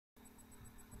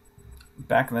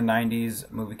back in the 90s,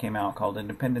 a movie came out called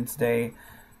Independence Day.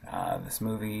 This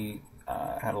movie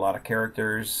had a lot of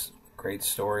characters, great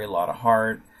story, a lot of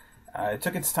heart. It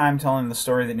took its time telling the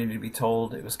story that needed to be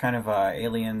told. It was kind of a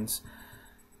aliens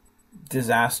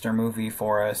disaster movie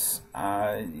for us.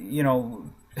 You know,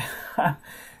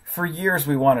 for years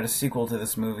we wanted a sequel to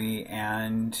this movie,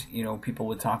 and you know, people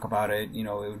would talk about it. You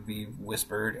know, it would be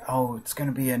whispered, "Oh, it's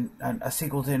going to be a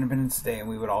sequel to Independence Day," and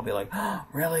we would all be like, "Oh,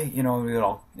 really?" You know, we would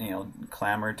all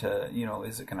clamor to,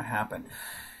 is it going to happen?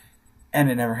 And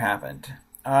it never happened.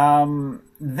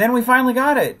 Then we finally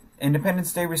got it.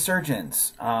 Independence Day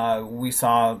Resurgence. We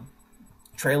saw a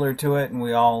trailer to it, and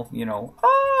we all,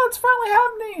 oh, it's finally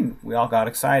happening. We all got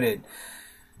excited.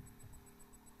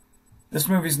 This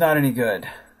movie's not any good.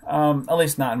 At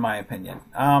least not in my opinion.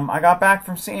 I got back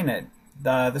from seeing it.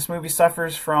 This movie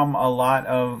suffers from a lot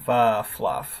of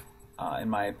fluff, in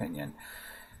my opinion.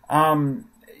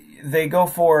 They go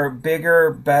for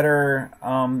bigger, better,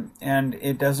 and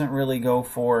it doesn't really go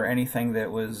for anything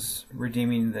that was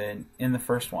redeeming in the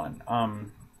first one.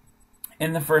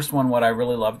 In the first one, what I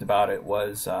really loved about it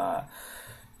was,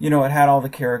 it had all the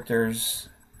characters,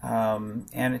 and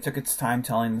it took its time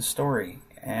telling the story.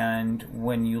 And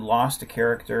when you lost a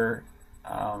character,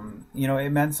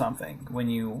 it meant something.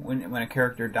 When a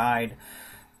character died,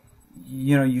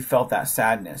 you felt that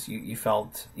sadness. You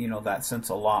felt, that sense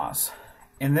of loss.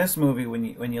 In this movie,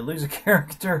 when you lose a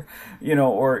character,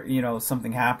 or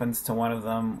something happens to one of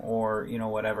them, or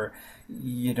whatever,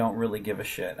 you don't really give a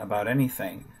shit about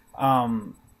anything.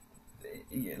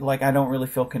 Like, I don't really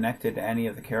feel connected to any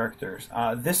of the characters.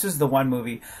 This is the one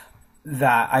movie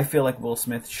that I feel like Will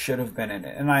Smith should have been in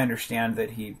it, and I understand that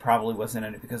he probably wasn't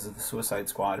in it because of the Suicide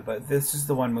Squad. But this is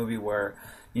the one movie where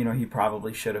he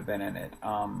probably should have been in it.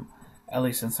 At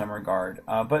least in some regard.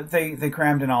 But they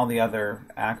crammed in all the other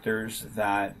actors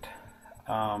that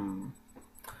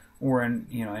were in,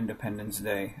 Independence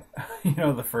Day,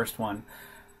 the first one.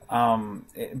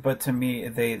 But to me,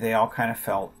 they all kind of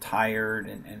felt tired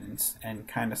and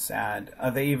kind of sad.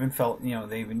 They even felt,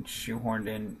 they even shoehorned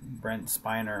in Brent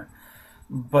Spiner.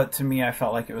 But to me, I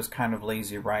felt like it was kind of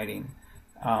lazy writing.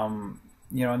 In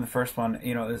the first one,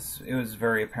 it was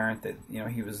very apparent that,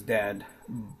 he was dead.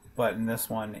 But in this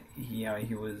one, he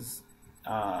was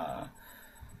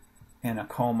in a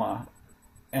coma,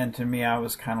 and to me, I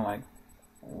was kind of like,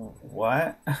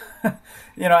 "What?"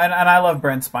 And I love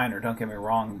Brent Spiner. Don't get me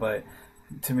wrong, but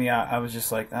to me, I was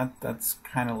just like, that's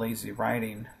kind of lazy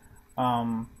writing.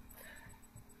 And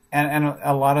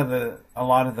a lot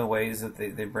of the ways that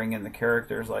they bring in the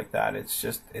characters like that,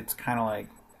 it's kind of like,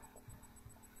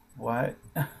 what?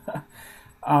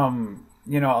 A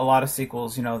lot of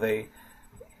sequels,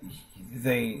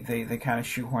 they kind of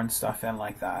shoehorn stuff in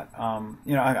like that.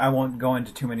 I won't go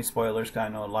into too many spoilers because I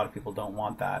know a lot of people don't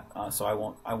want that, so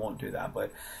I won't do that.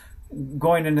 But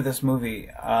going into this movie,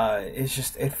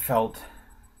 it felt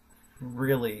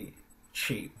really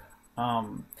cheap.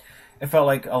 It felt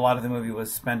like a lot of the movie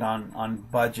was spent on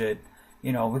budget.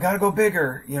 We got to go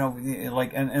bigger.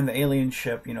 And the alien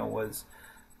ship,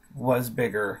 was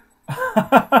bigger.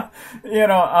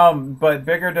 But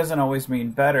bigger doesn't always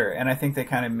mean better, and I think they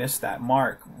kind of missed that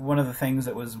mark. One of the things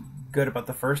that was good about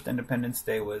the first Independence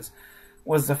Day was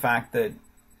the fact that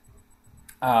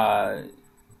the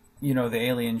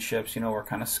alien ships were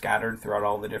kind of scattered throughout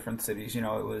all the different cities. It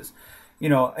was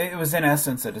in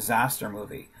essence a disaster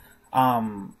movie.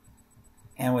 And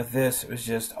with this, it was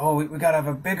just, we got to have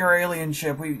a bigger alien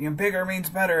ship. Bigger means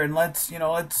better, and let's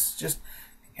just.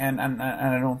 And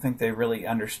I don't think they really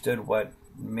understood what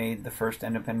made the first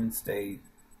Independence Day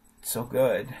so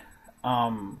good.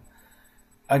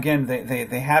 Again,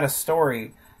 they had a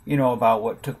story, about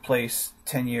what took place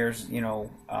 10 years, in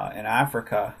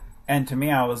Africa. And to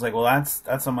me, I was like, well,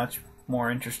 that's a much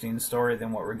more interesting story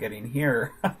than what we're getting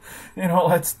here.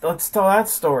 Let's tell that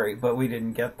story. But we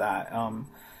didn't get that.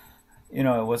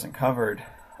 It wasn't covered.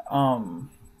 Again,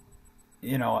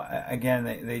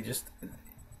 they just.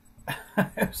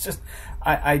 It was just,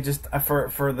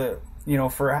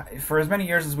 for as many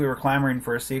years as we were clamoring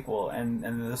for a sequel,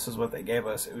 and this is what they gave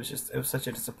us. It was such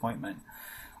a disappointment.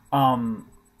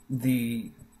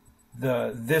 This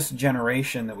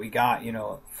generation that we got,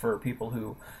 for people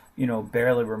who,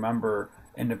 barely remember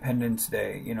Independence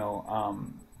Day,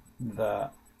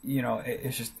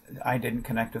 it's just, I didn't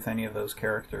connect with any of those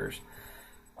characters.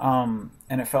 And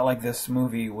it felt like this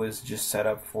movie was just set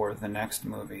up for the next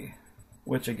movie.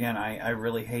 Which again, I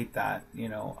really hate that.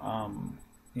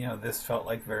 This felt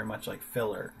like very much like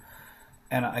filler,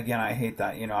 and again, I hate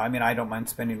that. I don't mind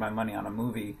spending my money on a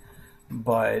movie,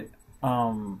 but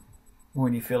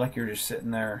when you feel like you're just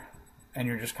sitting there, and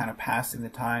you're just kind of passing the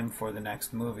time for the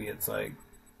next movie. It's like,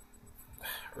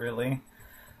 really,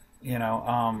 you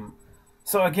know.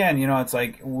 So again, you know, it's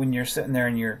like when you're sitting there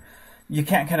and you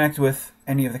can't connect with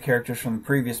any of the characters from the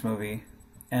previous movie,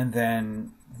 and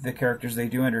then the characters they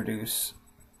do introduce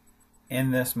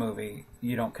in this movie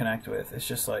you don't connect with. It's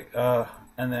just like, ugh.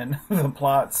 And then the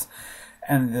plots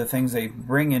and the things they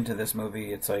bring into this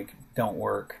movie, it's like, don't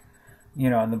work. You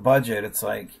know, and the budget, it's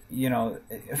like, you know,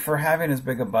 for having as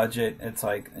big a budget, it's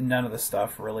like none of the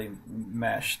stuff really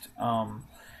meshed.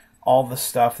 All the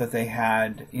stuff that they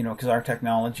had, you know, because our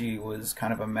technology was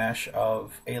kind of a mesh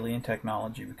of alien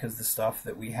technology, because the stuff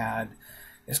that we had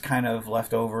is kind of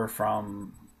left over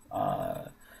from,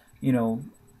 you know,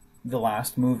 the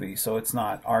last movie. So it's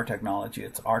not our technology,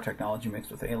 it's our technology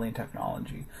mixed with alien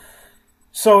technology.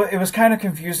 So it was kind of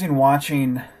confusing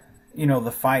watching, you know,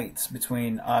 the fights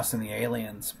between us and the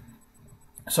aliens.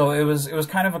 So it was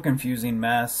kind of a confusing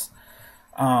mess.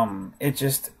 It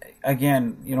just,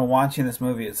 again, you know, watching this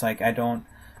movie, it's like I don't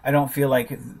feel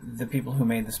like the people who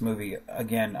made this movie,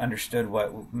 again, understood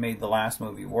what made the last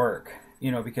movie work. You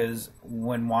know, because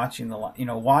when watching the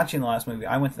last movie,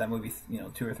 I went to that movie, you know,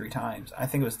 2 or 3 times. I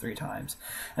think it was 3 times.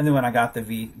 And then when I got the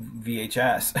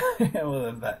VHS,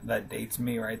 well, that dates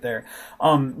me right there.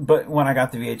 But when I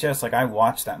got the VHS, like, I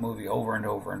watched that movie over and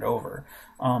over and over.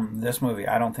 This movie,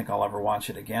 I don't think I'll ever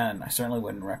watch it again. I certainly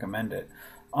wouldn't recommend it.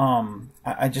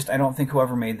 I don't think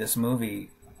whoever made this movie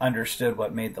understood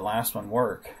what made the last one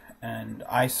work. And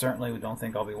I certainly don't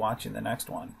think I'll be watching the next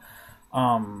one.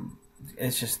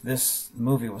 It's just, this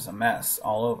movie was a mess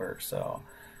all over. So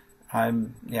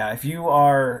if you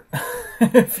are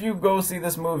if you go see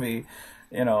this movie,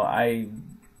 you know,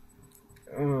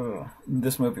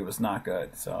 this movie was not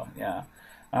good. So yeah,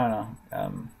 I don't know. I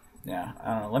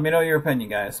don't know. Let me know your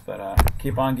opinion, guys, but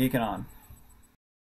keep on geeking on.